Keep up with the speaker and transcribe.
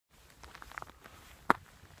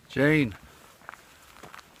Jane,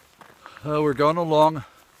 we're going along.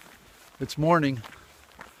 It's morning,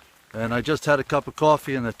 and I just had a cup of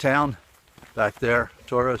coffee in the town back there,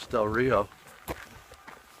 Torres del Rio,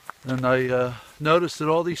 and I noticed that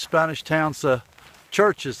all these Spanish towns, the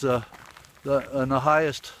church is in the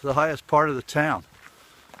highest part of the town,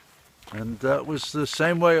 and that was the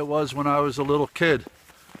same way it was when I was a little kid.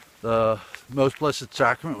 The Most Blessed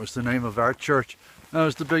Sacrament was the name of our church. That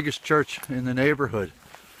was the biggest church in the neighborhood.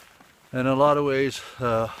 And in a lot of ways,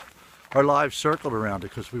 our lives circled around it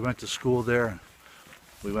because we went to school there. And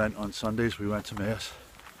we went on Sundays, we went to Mass.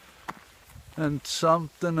 And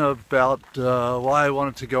something about why I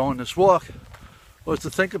wanted to go on this walk was to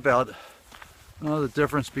think about the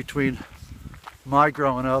difference between my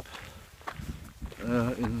growing up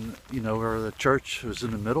in, where the church was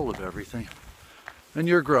in the middle of everything, and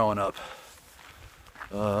your growing up.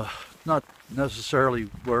 Not necessarily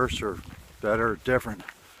worse or better or different.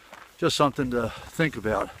 Just something to think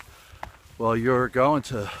about while you're going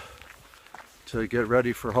to get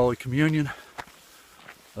ready for Holy Communion.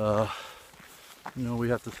 We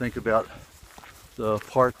have to think about the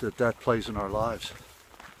part that plays in our lives.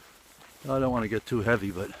 I don't want to get too heavy,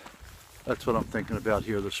 but that's what I'm thinking about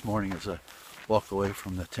here this morning as I walk away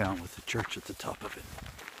from the town with the church at the top of it.